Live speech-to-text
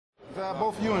Zab,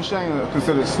 both you and Shane are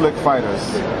considered slick fighters.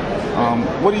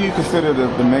 What do you consider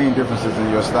the main differences in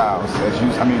your styles?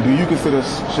 Do you consider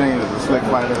Shane as a slick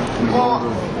fighter? Well,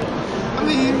 I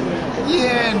mean,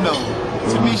 yeah and no.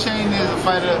 To me, Shane is a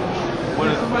fighter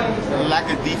with a lack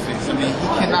of defense. I mean, he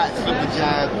cannot flip a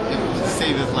jab to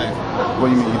save his life. What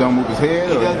do you mean? You don't move his head?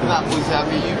 He does not move his head. I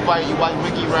mean, you watch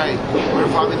Ricky Wright,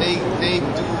 they do.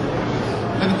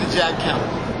 Look at the jab count.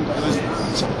 It was,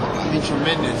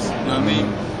 tremendous. You know what I mean?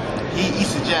 He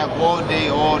eats a jab all day,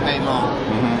 all night long.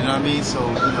 You know what I mean? So,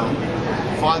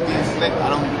 as far as being slick, I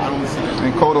don't see that.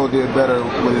 And Cotto did better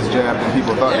with his jab than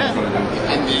people thought he was going to do.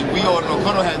 And we all know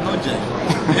Cotto has no jab. You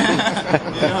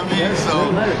know what I mean?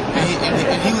 So, and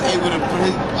he was able to put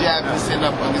his jab and set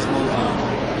up on this Mosley.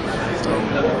 So.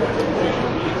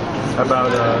 How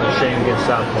about Shane against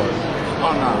Southpaw?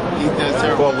 Oh no, he does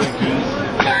terrible. Fought Winky.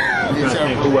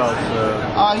 Who else?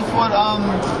 He fought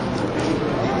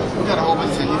we got a whole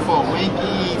bunch of. He fought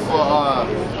Winky. He fought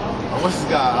what's his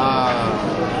guy?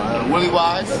 Willie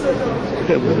Wise.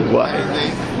 Willie Wise. He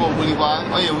fought Willie Wise.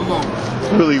 Oh yeah, we going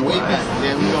Willie way Wise. back.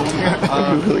 Yeah, we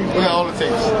got all the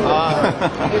tapes.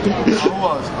 Who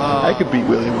else? I could beat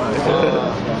Willie Wise.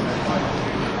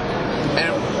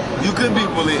 And you could beat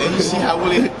Willie, and you see how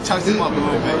Willie chucks him up a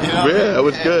little bit. You know? Yeah, that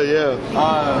was good. Yeah.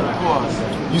 Who else?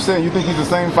 You saying you think he's the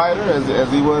same fighter as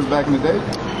he was back in the day?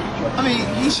 I mean,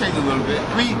 he's changed a little bit.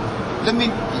 I mean, let me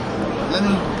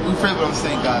rephrase what I'm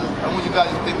saying, guys. I want you guys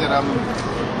to think that I'm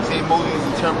saying Mosley is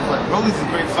a terrible fighter. Mosley's a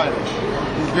great fighter.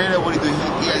 He's great at what he does.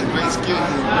 He has great skill.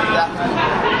 He's a great athlete.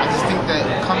 I just think that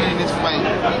coming in this fight,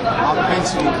 my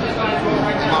mental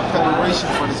and my preparation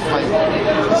for this fight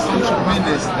is so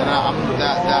tremendous that I'm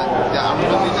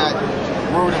really not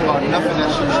worried about nothing that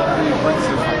should really bring to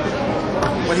the fight.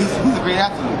 But he's a great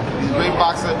athlete. He's a great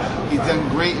boxer. He's done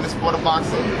great in the sport of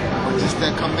boxing. But just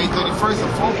that come May 31st,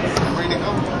 I'm focused. I'm ready to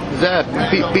go. Zab,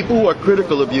 people who are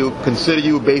critical of you consider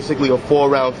you basically a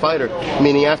 4-round fighter,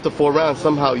 meaning after 4 rounds,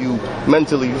 somehow you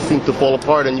mentally seem to fall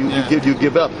apart and you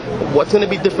give up. What's going to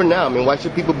be different now? I mean, why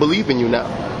should people believe in you now?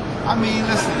 I mean,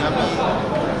 listen,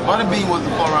 Butterbean was a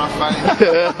 4-round fight.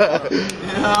 You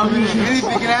know what I mean?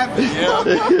 Anything can happen, you know?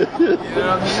 You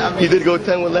know what I mean? You did go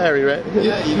 10 with Larry, right?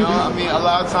 Yeah, you know, a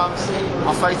lot of times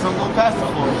my fights don't go past the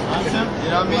 4. You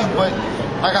know what I mean? But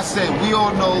like I said, we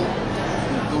all know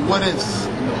the what ifs.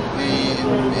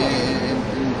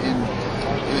 And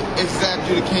if Zab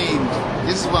Judah came,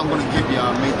 this is what I'm going to give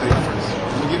y'all May 31st.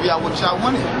 I'm going to give y'all what y'all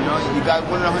wanted. You know, you guys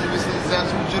wanted 100% Zab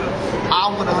Super Judah. I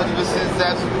want 100%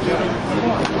 Zab Super Judah.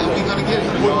 And we're going to get it.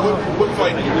 What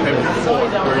fight have you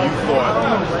fought where you thought,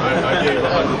 I gave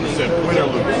 100% win or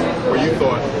lose, where you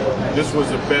thought this was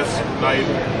the best night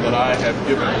that I have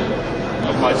given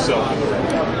of myself?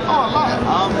 Oh, a lot.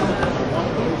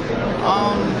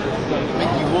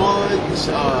 Mickey Woods,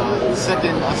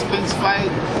 second Spence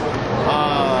fight,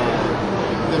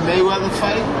 the Mayweather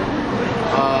fight,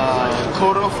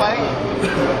 Cotto fight.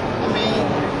 I mean,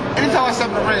 anytime I step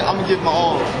in the ring, I'm gonna give my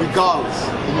all, regardless.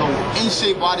 You know, in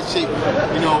shape, out of shape.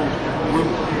 You know,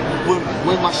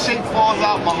 when my shape falls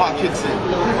out, my heart kicks in. You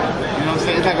know what I'm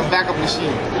saying? It's like a backup machine.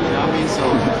 You know what I mean? So,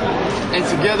 and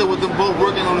together with them both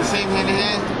working on the same hand in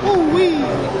hand, woo wee.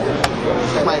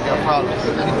 Somebody got problems.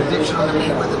 Any prediction on the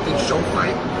Mayweather Big Show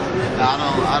fight? I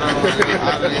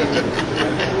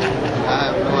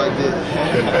have no idea.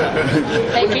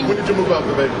 When did you move out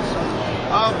to Vegas?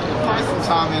 Probably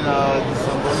sometime in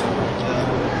December.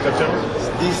 September?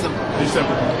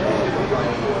 December.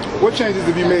 What changes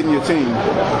have you made in your team?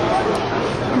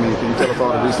 I mean, can you tell us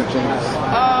all the recent changes?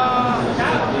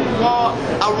 Well,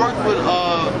 I worked with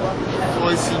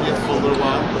Floyd Sr. for a little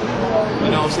while. You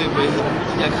know what I'm saying? But he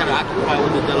got kind of occupied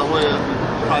with the De La Hoya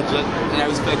project, and I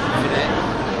respect him for that.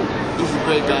 He's a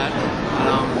great guy.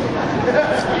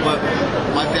 But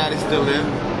my dad is still there.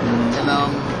 And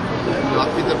I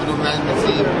picked up a new management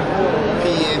team,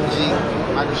 PMG,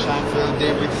 Michael Scheinfeld,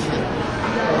 Dave Richardson.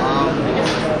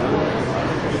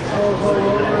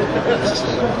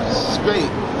 It's great.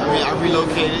 I mean, I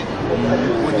relocated,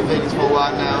 went to Vegas for a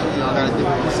while now. You know, I got a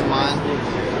different peace of mind.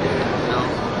 You know,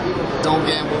 don't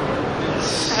gamble.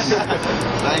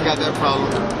 I ain't got that problem.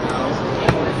 You know.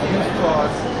 You fought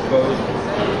both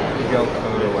Miguel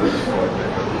Cotto and Floyd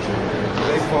Mayweather.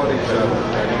 They fought each other.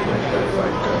 How do you think that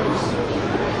fight goes?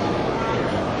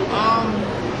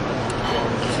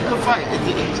 It's a good fight.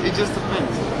 It just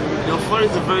depends. You know, Floyd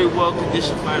is a very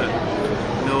well-conditioned fighter.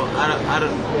 You know,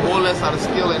 more or less out of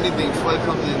skill or anything, Floyd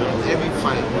comes in every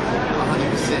fight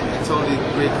 100% in totally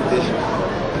great condition.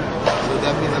 So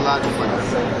that means a lot to fights.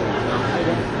 You know?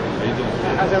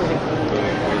 How's everything?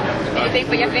 Anything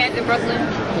for your fans in Brooklyn?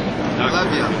 I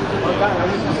love y'all.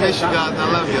 Miss you guys.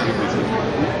 I love y'all.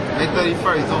 May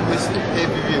 31st. Don't miss it.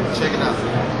 Pay-per-view. Check it out.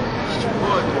 It's your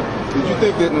boy. Did you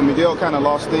think that Miguel kind of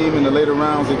lost steam in the later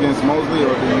rounds against Mosley,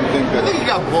 or do you think that? I think he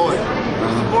got bored. It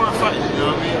was a boring fight, you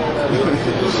know what I mean?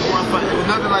 It was a boring fight. It was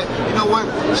nothing like, you know what?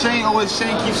 Shane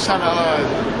keeps trying to,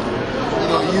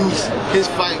 use his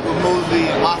fight with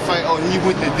Mosley and my fight. Oh, he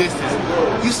went the distance.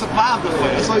 You survived the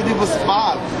fight. That's all he did was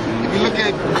survive. If you look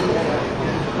at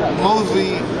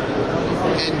Mosley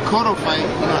and Cotto fight,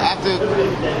 after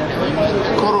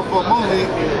Cotto fought Mosley,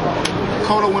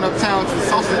 Cotto went uptown to the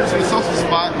salsa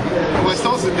spot where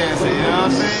Sosa dancing, you know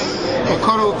what I'm saying? And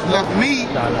Cotto left me,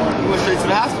 he went straight to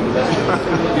the hospital.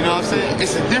 You know what I'm saying?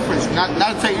 It's a difference. Not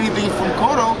to take anything from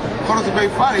Cotto. Cotto's a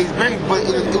great fighter, he's great, but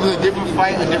it was a different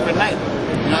fight, a different night.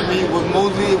 You know what I mean? With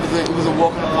Mosley, it was a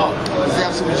walk in the park. With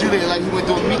Zab Super Judah, like he went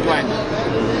through a meat grinder.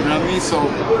 You know what I mean? So,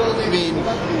 I mean,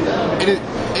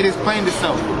 it explained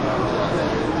itself.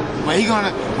 But when you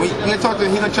talk to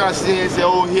him, he's gonna try to sit here and say,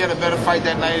 oh, he had a better fight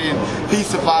that night and he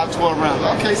survived 12 rounds.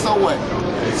 Okay, so what?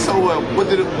 So what? What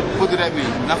did that mean?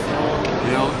 Nothing.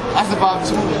 You know, I survived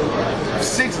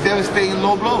 6 devastating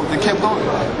low blows and kept going.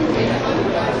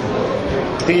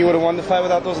 Think you would have won the fight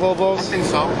without those low blows? I think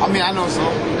so. I mean, I know so.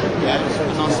 Yeah,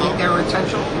 I know so. They were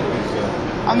intentional.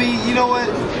 I mean, you know what?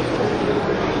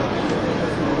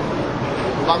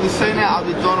 By me saying that, I'll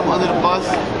be throwing him under the bus.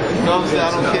 You know what I'm saying? I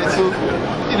don't care too.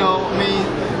 You know, I mean,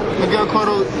 Miguel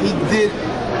Cotto, he did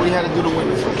what he had to do to win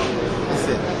this fight. That's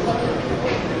it.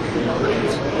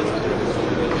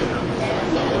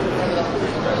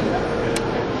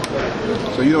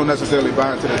 So you don't necessarily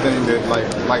buy into the thing that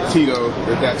like Tito,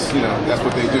 that's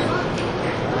what they do.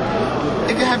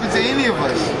 It can happen to any of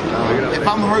us. If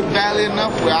I'm hurt badly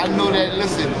enough where I know that,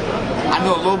 listen, I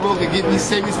know a low blow can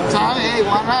save me some time, hey,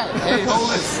 why not? Hey, hold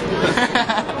this.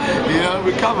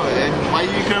 Recover. And while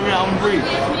you recover, I'm breathe.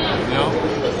 You know?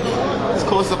 It's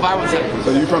called survival tactics.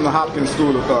 So you're from the Hopkins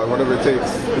school of thought, whatever it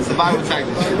takes. Survival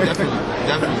tactics, definitely.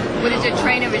 What is your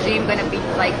training regime going to be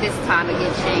like this time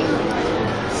against Shane?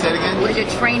 Say it again? What is your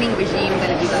training regime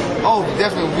going to be like? Oh,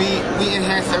 definitely. We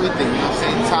enhance everything, you know what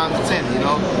I'm saying? Times 10, you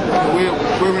know? We're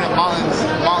in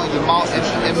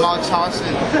Mount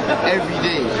Charleston every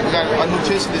day. We got a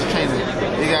nutritionist trainer.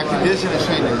 We got conditioner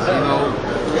trainers,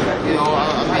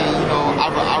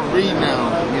 I read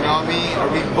now, you know what I mean? I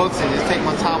read books and just take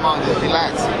my time out and just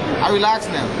relax. I relax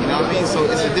now, you know what I mean? So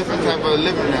it's a different type of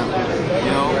living now,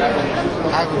 you know?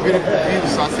 I have a beautiful view,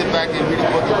 so I sit back and read a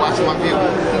book and watch my view.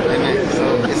 So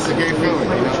it's a great feeling,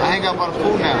 you know? I hang out by the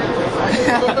pool now.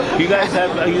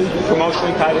 Are you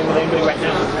promotionally tied in with anybody right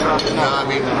now? No, I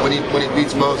mean, when he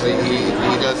beats Mosley, he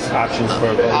does... Options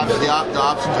for... The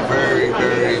options are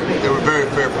they were very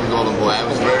fair from Golden Boy. I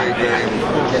was very, very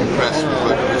impressed with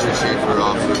what Mr. Schaefer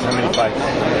offered. How many fights?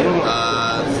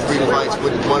 3 fights,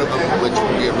 with one of them which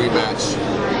will be a rematch.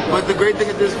 But the great thing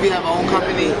of this, we have our own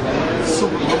company,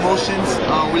 Super Promotions.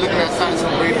 We're looking at signing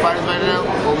some great fighters right now.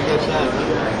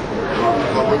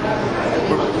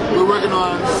 We're working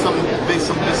on some big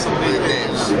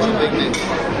names.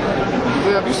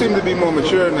 Yeah, you seem to be more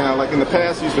mature now. Like in the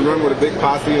past, you used to run with a big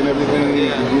posse and everything.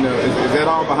 Yeah. You know, is that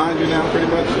all behind you now, pretty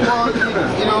much? Well,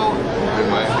 you know,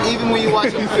 even when you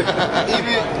watch American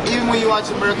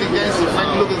Gangster,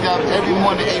 Frank Lucas got every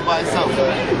morning ate by himself. You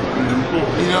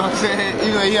know what I'm saying?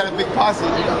 Even though he had a big posse,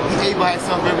 he ate by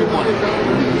himself every morning.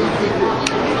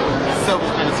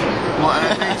 Self-explanatory. Well, and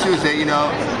I think too is that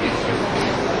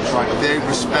they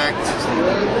respect.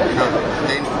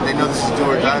 They know this is do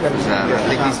or die for Zab.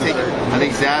 I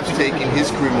think Zab's taking his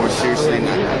career more seriously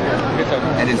now,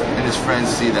 and his friends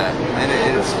see that. And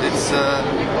it's.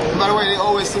 By the way, they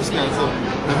always switch now too.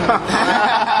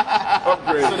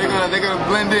 So they're gonna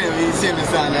blend in when you see them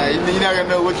inside now. You're not gonna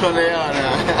know which one they are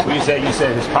now. Well, you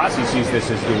said his posse sees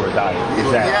this as do or die.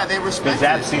 Yeah, they respect. Does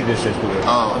Zab see this as do or die?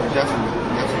 Oh, definitely.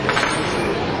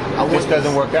 If this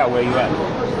doesn't work out, where you at?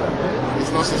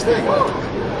 There's no such thing.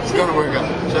 It's gonna work out.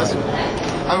 Trust me.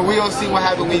 I mean, we all see what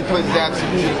happened when you put Zab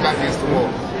Super Judah back against the wall.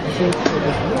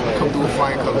 Come through with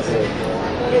flying colors. So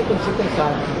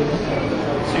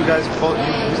you guys both,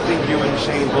 you think you and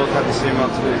Shane both have the same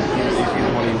amount to lose if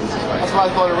either one of you loses this fight? That's why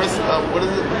I call it risk. What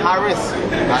is it? High risk.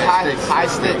 High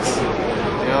stakes. You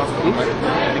know?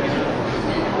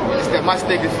 It's that my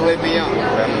steak is filet mignon.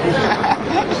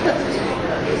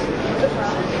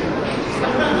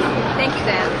 Thank you,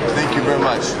 Dan. Thank you very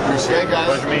much. Appreciate it,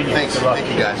 guys. Thanks. Thank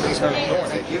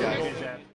you, guys.